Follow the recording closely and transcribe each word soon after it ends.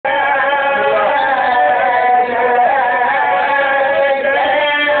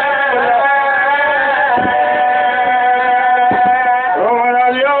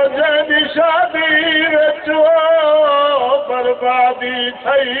بربادی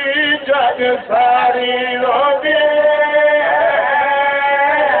تھئی جگ ساری رو دی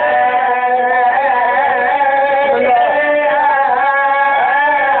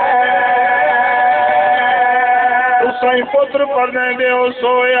سائیں پتر پڑھنے میں ہو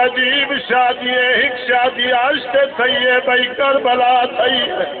سوئے عجیب شادی ہے ایک شادی آشتے تھئیے بھائی کربلا تھئی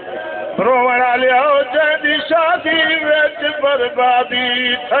رونا لیا ہو جہدی شادی ویچ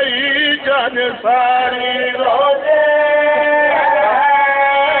بربادی تھئی جن ساری رو دے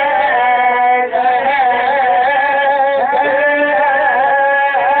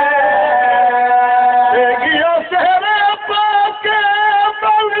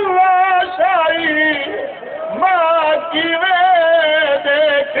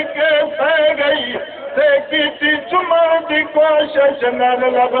کوشش نہ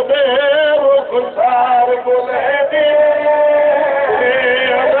لب دے وہ خسار بولے دی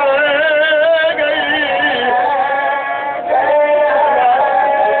گئی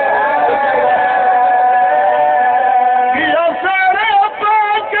کیا سارے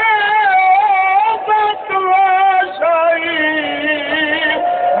پاکے فتوہ شاہی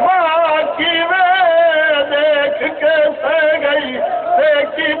ماں کی میں دیکھ کے سہ گئی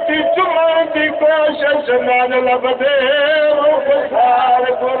دیکھی تھی چمن کی کوشش نہ لب دے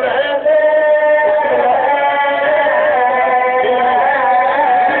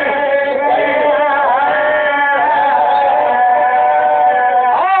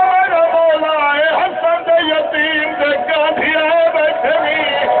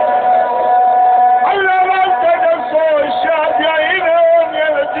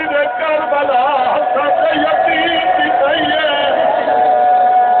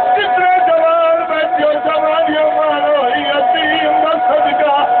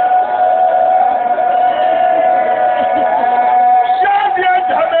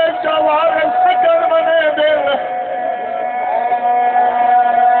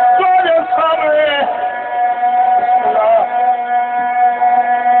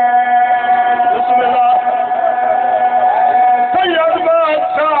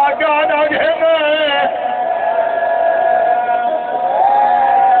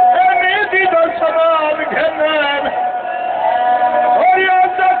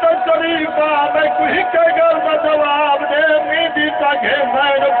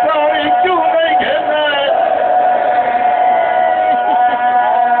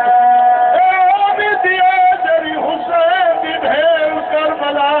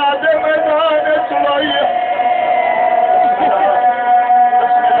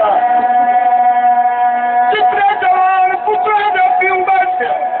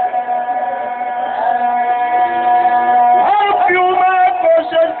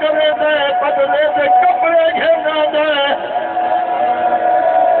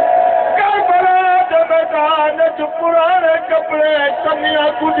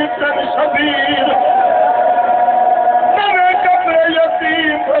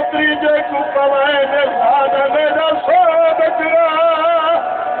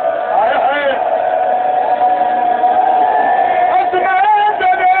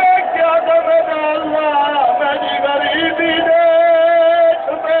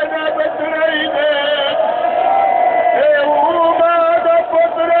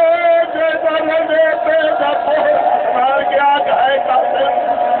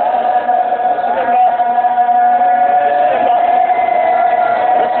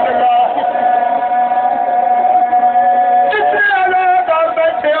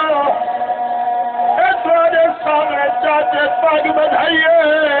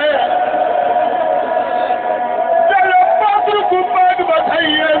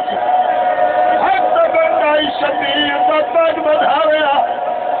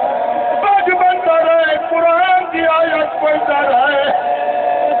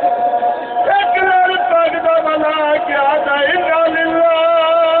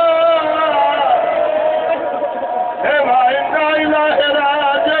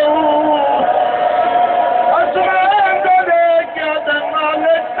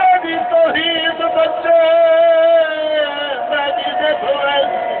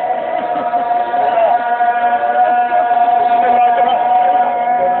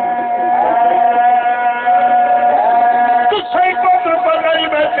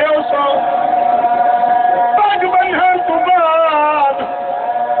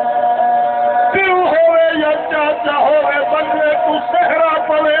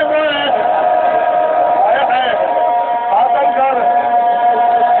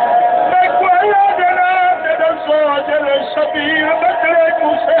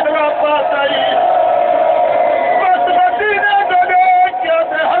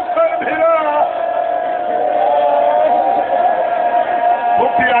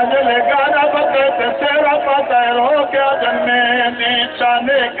پھپیا جلے گانا بتے تے سیرا پاتا ہے رو کیا جننے دی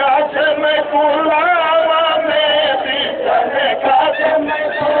چانے کاسے میں کولاوا میں دی چانے کاسے میں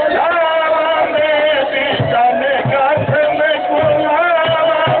کولاوا میں دی چانے کاسے میں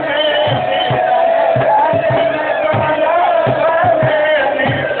کولاوا میں دی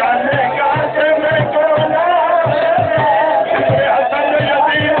چانے کاسے میں کولاوا میں حسن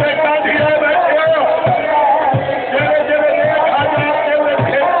یزید میں کادھیا بیٹھے ہو جرے جرے دیکھا جاتے ہوئے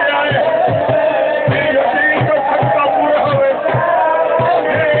پھیرتے آئے یزید کو سکتا پورا ہوئے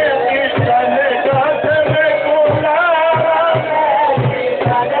دی چانے کاسے میں کولاوا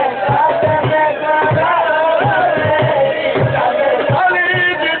علی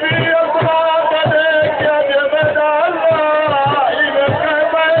بی بی اصلاح دے کیا دے بدالا ایوے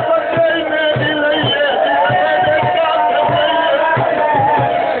کہبہ بچے میں دی لئیے دی کاسے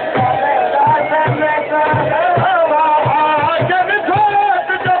میں جب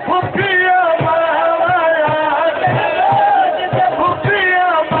تھوٹ جب پھپیا مایا پھپیا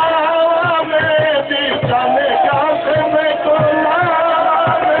مایا میں دی چانے کاسے میں کولاوا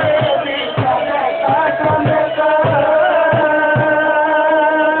میں دی چانے کاسے میں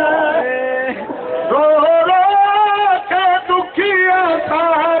رو رو کے دکھیا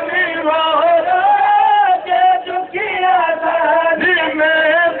تھانی رو رو کے دکھیا تھانی میں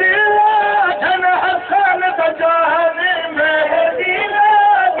دلا جن حسن دجانی میں دلا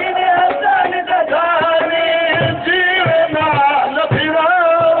جن حسن دجانی جیوے نال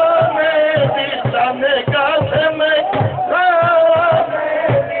پھراوا میں دی چانے کاسے میں کولاوا میں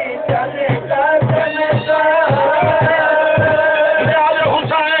دی چانے کاسے میں یار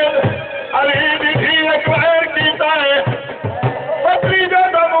حسین علی بھی بھی ایک بہر کیتا ہے پتری دے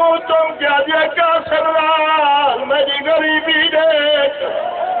دمو تم کیا دے کاسم لال میری غریبی دیکھ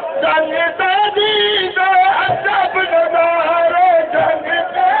جنگ تیدی دے عجب نظارے جنگ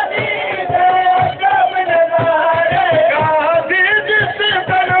تیدی دے عجب نظارے قاضی جس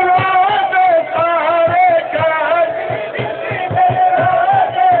دن روزے سارے قاضی جس دن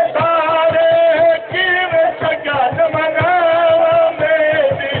روزے سارے کیویں سگن مناوا میں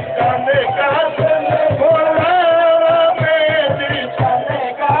دی چانے کاسے میں کولاوا میں دی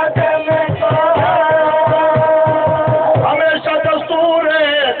چانے کاسے میں کولاوا ہمیشہ دستور ہے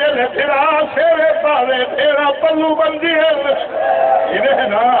دل پھرا سیرے پاوے پھیرا پلو بندی ہے انہیں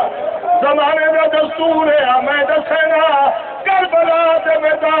نا زمانے کا دستور ہے ہمیں دسینا کربلا دے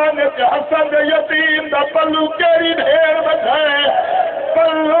میدان وچ حسن دے یتیم دا پلو کیڑی ڈھیر بچھائے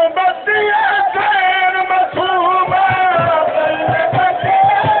پلو بندی ہے خیر مصوبہ پلو بندی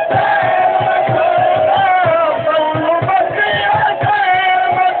ہے خیر مصوبہ پلو بندی ہے خیر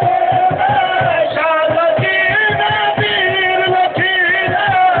مصوبہ شاہدین امیر لکھیرا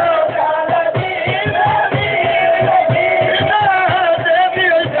شاہدین امیر لکھیرا دے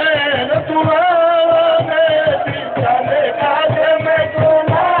دیئے جین تلاوا میں دی چانے کاسے میں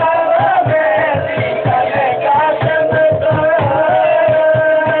کولاوا میں دی چانے کاسے میں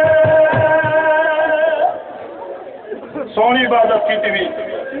سونی عبادت کی تھی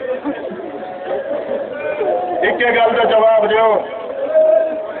ایک گل کا جواب دیو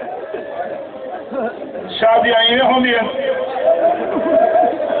شادیاں ایویں ہوندی ہیں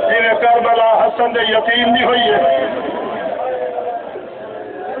جویں کربلا حسن دے یتیم دی ہوئی ہے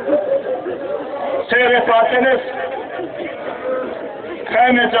سیرے پاتے نے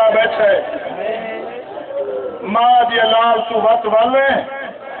خیمے چاہ بیٹھے ماں دی لال تو وقت والے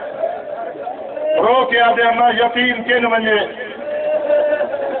رو کے آدھے اما یتیم کن ونجے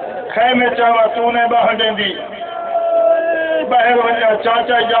خیمے چاوا تو نے باہر دیں دی باہر ونجا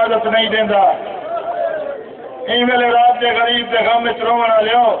چاچا اجازت نہیں دیندا این ویلے رات دے غریب دے غم وچ رونا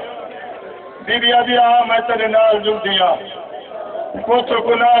لیو بی بی آدھی آ میں تیرے نال جل دیا پتر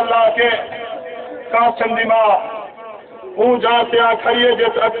کو نال لا کے قاسم دی ماں اون جاتے آ کھڑیے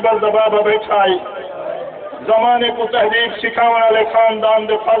جت اکبر دا بابا بیٹھا آئی زمانے کو تحریک سکھاون والے خاندان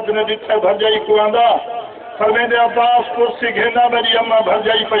دے فرد نے جتھے بھرجائی کو آندا فرمیندے عباس کرسی گھینا میری اماں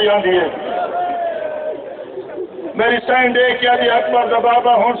بھرجائی پئی آندی ہے میری سین دے کیا دی اکبر دا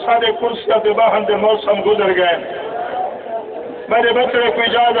بابا ہن سارے کرسیاں دے باہن دے موسم گزر گئے میرے بچے کو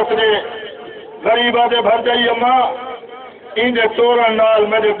اجازت دے غریبہ دے بھرجائی اماں ان دے توڑن نال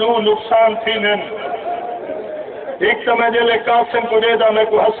میرے دو نقصان تھی نن ایک تو میں جلے قاسم کو دے دا میں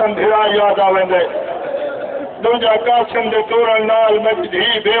کو حسن بھرا یاد آویں دوجا قاسم دے توڑن نال میری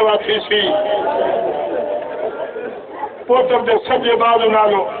دھی بیوہ تھی سی پوتر دے سجے بازو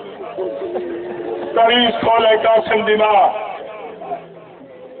نالو تاریخ کھولے قاسم دی ماں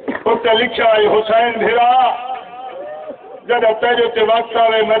اتنے لکھا ہے حسین بھرا جب تیرے تے وقت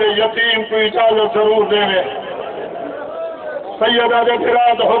آوے میرے یتیم کو اجازت ضرور دینے سیدہ دے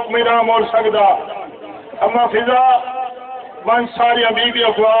فراد حکم نہ موڑ سکدا اما فضا ون ساری بیوی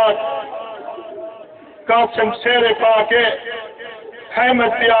افواد قاسم سیرے پا کے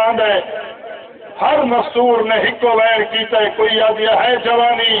حمد پہ آندے ہر مستور نے ہکو ویر کیتا ہے کوئی آدیا ہے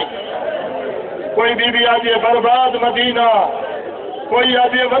جوانی کوئی بی بی آدیا برباد مدینہ کوئی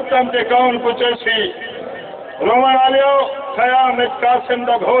آدیا وطن تے کون کچھ ایسی رومن آلیو خیام قاسم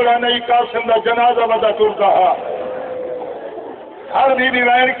دا گھوڑا نہیں قاسم دا جنازہ بدا ٹر رہا ہر بی بی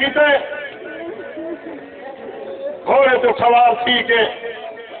ویر کیتا ہے گھوڑے تو سوار تھی کہ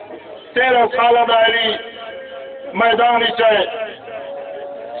 13 سالہ دائری میدان ہی چاہے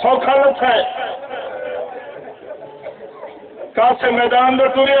سوکھلت ہے قاسم میدان میں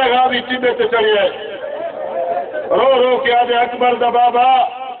ٹرے غازی ٹیبے تے چڑھے رو رو کے آدھے اکبر دا بابا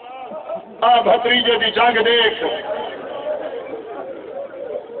آ بھتریجے دی جنگ دیکھ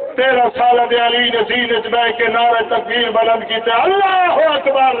 13 سالہ دے علی نے زین اجبہ کے نعرہ تکبیر بلند کیتے اللہ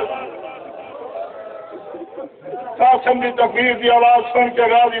اکبر قاسم دی تکبیر دی آواز سن کے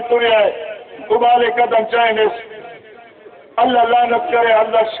غازی ٹرے ابالے قدم چائنس اللہ لعنت کرے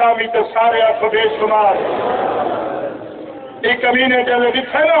اللہ شامی تے سارے آپ بے شمار ایک کمینے جلے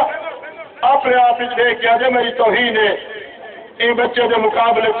دکھے نا اپنے آپ دیکھ کے آجے میری توہین ہے ان بچے دے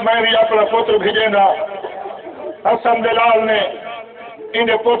مقابلے میں بھی اپنا پتر بھیجینا حسن دلال نے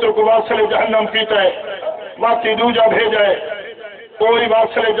انہیں پتر کو واصل جہنم کیتا ہے واقعی دوجہ بھیجا ہے کوئی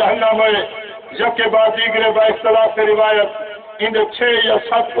واصل جہنم ہے جبکہ بعد دیگرے با اختلاف روایت انہیں 6 یا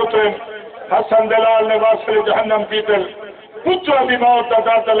 7 پتر حسن دلال نے واصل جہنم کیتا پتر بھی موت دا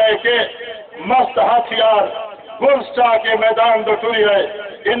درد لے کے مست ہاتھیار گرس چاہ کے میدان دو ٹوری ہے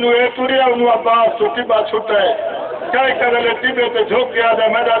انہوں اے ٹوری ہے انہوں عباس تو ٹبا چھوٹا ہے کئی کرلے ٹبے تے جھوک گیا دے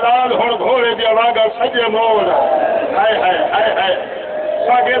میرا لال ہون گھوڑے دیا واگا سجے مور ہائے ہائے ہائے ہائے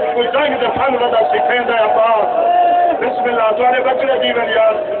ساگیت کوئی جنگ دے فن ودا سکھین دے عباس بسم اللہ توارے بچڑے جیون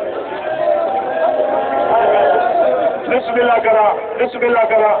یار بسم اللہ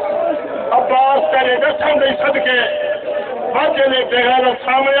کرا عباس تیرے دستان دے صدقے بچے لے بغیرت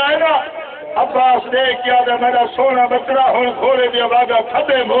سامنے آئے نا عباس دیکھ کیا دے میرا سونا بچڑا ہون گھوڑے دیا واگا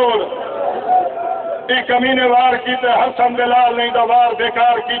کھدے مور ایک کمینے وار کیتا ہے حسن دلال نہیں دا وار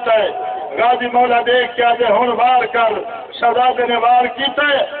بیکار کیتا ہے غازی مولا دیکھ کیا دے ہون وار کر شہزادے نے وار کیتا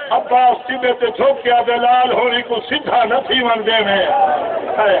ہے عباس سیبے تے جھوک کیا دے لال ہونی کو سدھا نتھی من دے میں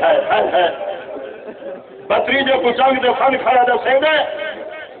ہائے ہائے ہائے ہائے بطریجے کو جنگ دے فن کھڑا دے سیدے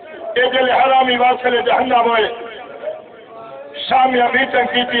اے جلے حرامی واصل جہنم ہوئے شامیہ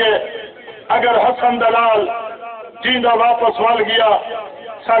میٹنگ کیتی ہے اگر حسن دلال جیندہ واپس وال گیا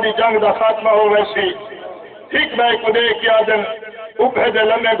ساری جنگ دا خاتمہ ہو ویسی ٹھیک میں کو دے کیا دن اوپے دے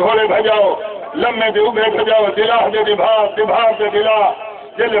لمے گھوڑے بھجاؤ لمے دے اوپے بھجاؤ دلاہ دے دبھار دے دلا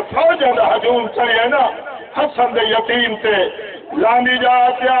جلے فوجہ دا حجوم چڑی ہے نا حسن دے یتیم تے لانی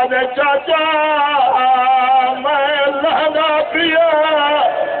جاتے آدھے چاچا میں لہنا پیا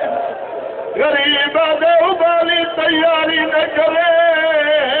غریب دے ابالی تیاری نہ کرے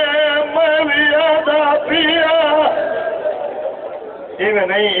میں بھی آدھا پیا ایویں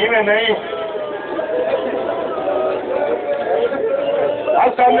نہیں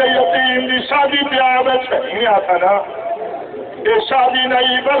حسن دے یتیم دی شادی پہ آوے چھنی آتا نا یہ شادی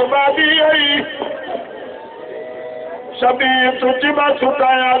نہیں بربادی آئی شبیر تو جبا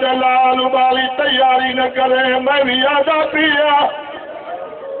چھٹایا دے لال ابالی تیاری نہ کرے میں بھی آدھا پیا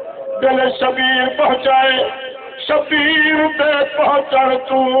دل شبیر پہنچائے شبیر تے پہنچن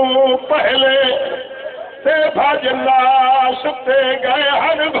تو پہلے تے بھاج لاش تے گئے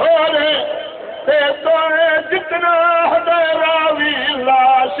ہن گھوڑے تے تو جتنا ہدے راوی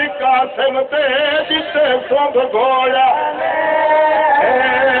لاش قاسم تے جتے سونگ گھوڑا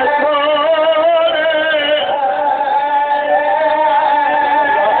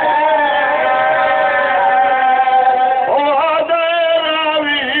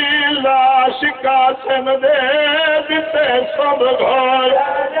قاسم دے جتے سب گھوڑا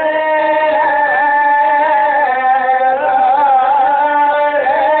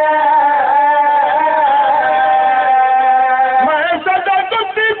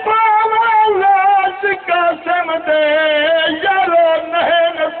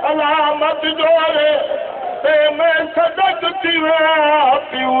سلامت جوڑے تے میں صدق تیرا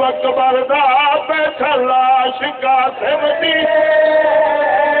پیو اکبر دا بیٹھا لاش قاسم دی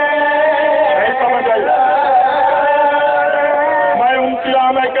نہیں سمجھ آئی میں ان کی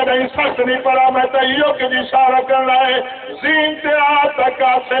آمیں کہ نہیں سخت نہیں پڑا میں تیو کی اشارہ کر رہے زین تے آتا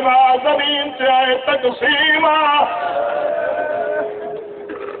قاسم زمین تے آئے تقسیم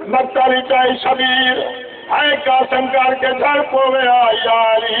مکتری چاہی شبیر ہے قاسم کر کے جھڑ پویا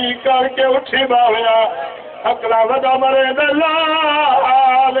یاری کر کے اٹھی باویا اکلا ودا مرے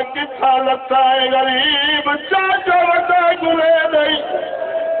دلال کتھا لتا ہے غریب چاچا ودا گلے نہیں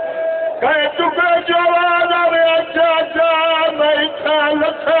کہے ٹکڑے جو آواز آوے چاچا میں تھا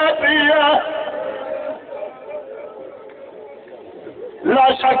لتا پیا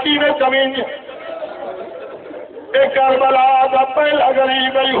لاشا کی میں زمین ایک کربلا دا پہلا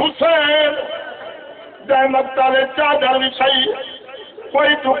غریب حسین دہمت تالے چادر بچھائی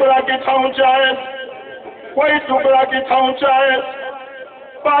کوئی ٹکڑا کی تھاؤں چاہے کوئی ٹکڑا کی تھاؤں چاہے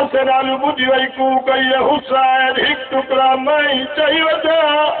پاسے نالو بدھی وئی کو کہیے حسین ایک ٹکڑا میں چاہیے وجہ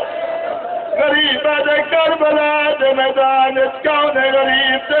غریب دے کربلا دے میدان کون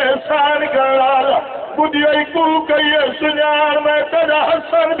غریب دے احسان کرا بدھی وئی کو کہیے سنیار میں تیرا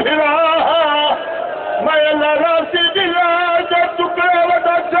حسن بھرا میں اللہ راسی دلا دے ٹکڑے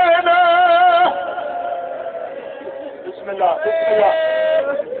ودا چاہنا بسم اللہ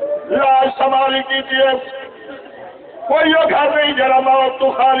لاش سمالی کیجیے کوئی یہ گھر نہیں جرا موت تو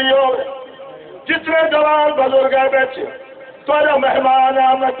خالی ہو جتنے جوان بزرگ ہیں بیٹھے تو مہمان ہے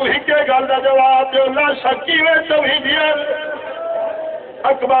میں تو ہکے گل کا جواب دو لاشا کیویں توحیدیاں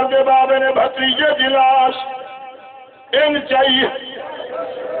اکبر دے بابے نے بھتیجے دی لاش ان چاہیے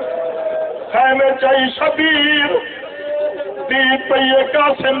خیمے چاہیے شبیر دید پئیے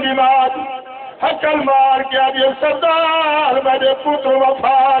قاسم دی ماد حقل مار کیا یہ سردار میرے پتر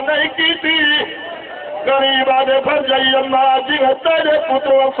وفا نہیں کی تھی غریب آدھے بھر جائی اللہ جی تیرے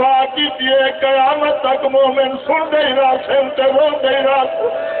پتر وفا کی تھی قیامت تک مومن سن دے رہا سنتے رو دے رہا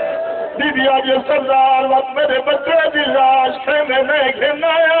بی بی آجے سردار وقت میرے بچے دی لاش خیمے نہیں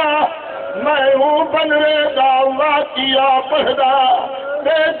گھنایا میں ہوں بن رہے دا اللہ کیا پہدا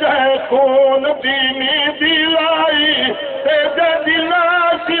دے جائے خون دینی دیلائی دے جائے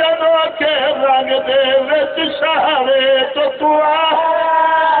دلاسی انوکے رنگ دے وچ شہرے تو تو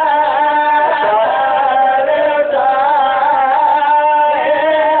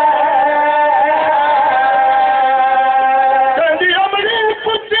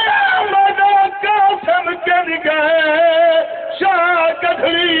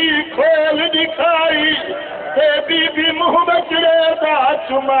کھول دکھائی بی بی محبت ریتا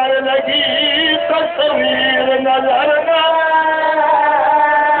چمار لگی تصویر نظر نہ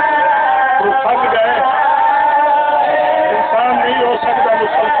تو تھک گئے انسان نہیں ہو سکتا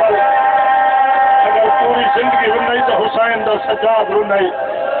مسلسل اگر پوری زندگی رو نہیں تو حسین دا سجاد رو نہیں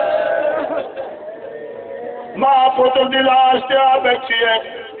ماں پتر دی لاش دیا بیٹھی ہے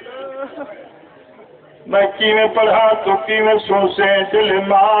میں کیویں پڑھا تو کیویں سوسے دل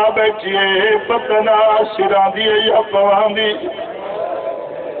ماں بیٹھیے پتنا سرا دیے یا پوان دی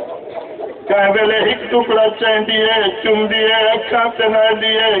کہیں ویلے ایک ٹکڑا چین دیے چم دیے اکھاں تنہ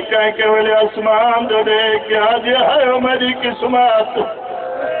دیے کہیں کہ ویلے آسمان دے کیا جی ہے میری قسمت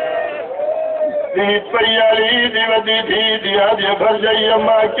دی پیالی دی ودی دی دیا دی بھر جائی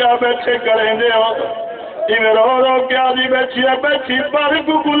اماں کیا بیٹھے کریں دے ہو رو رو کیا دی بیٹھی ہے بیٹھی پر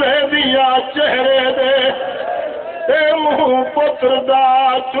گلے دیا چہرے دے منہ پتر دا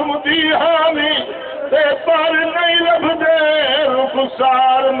چم دی حامی پر نہیں لب دے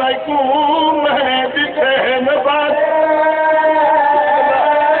رخسار میں کو میں دکھے نبات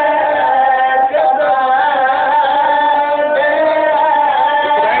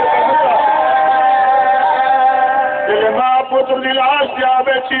دل ماں پتر دی لاش کیا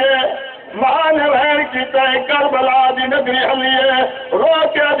بیٹھی ہے مان بہن کی تے کربلا دی نگری ہلیے رو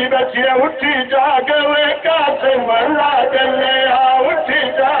کے دی بیٹھی ہے اٹھی جاگے وے کاسے مرلا گلے اٹھی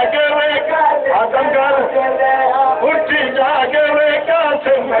جاگے وے آدم کر اٹھی جاگے وے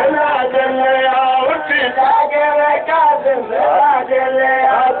کاسے مرلا گلے اٹھی جاگے وے کاسے مرلا گلے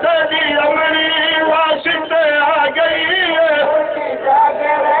تیری امری واشت آ گئی ہے اٹھی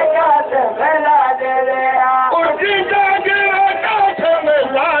جاگے وے کاسے مرلا گلے اٹھی جاگے وے کاسے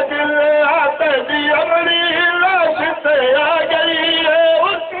مرلا گلے امری لاش سے آ گئی ہے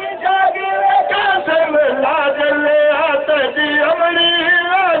اٹھی جاگے کیسے ملا جلے آتے جی امری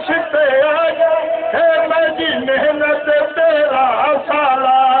لاش سے آ گئی ہے میری محنت تیرا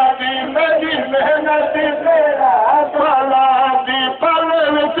سالہ دی میری محنت تیرا سالہ دی پل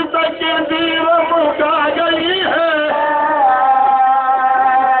وچ تک دی رمکا گئی ہے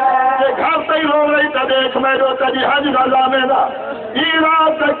گھر سے ہی رو رہی تو دیکھ میں روتا جی حج رضا میرا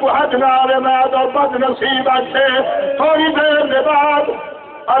رات تک حج نہ آئے میں تو بد نصیب اچھے تھوڑی دیر کے بعد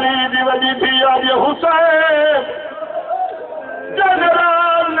علی دی وجی تھی آج حسین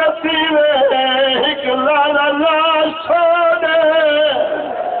جگران نصیب ایک لالا لاش چھوڑے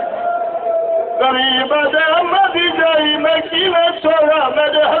قریب دے مدی جائی میں کیویں چھوڑا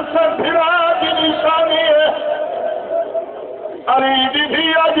میرے حسن پھرا کی نشانی ہے علی دی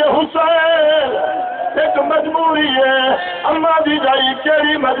تھی آج حسین ایک مجبوری ہے اما دی جائی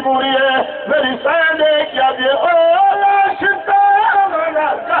کیڑی مجبوری ہے میری سین کیا دے او لاش تانا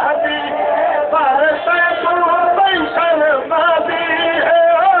کہتی پر سین تو بئی شرمادی ہے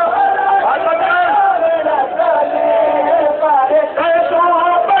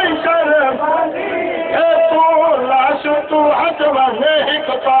تو ہٹوانے ایک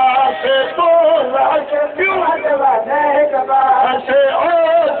پاس تو لاش کیوں ہٹوانے ایک پاس او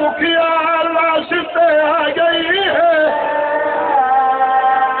دکھیا لاش پہ آ گئی ہے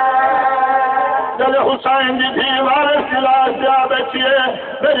جب حسین جی بھی وارث کی لاش دیا بیٹھیے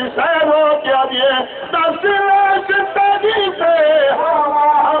میری سہرو کیا دیے 10 لاش تاگی پہ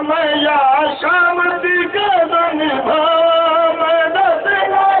ہمیں یا شام دی گردن نبھا میں 10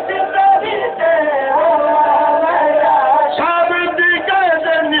 لاش تاگی پہ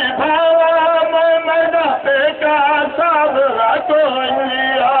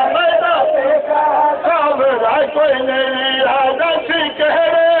کوئی نہیں آدھا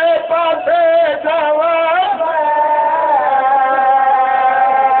کہرے پاسے جواب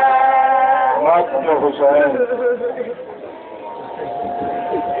ماتم حسین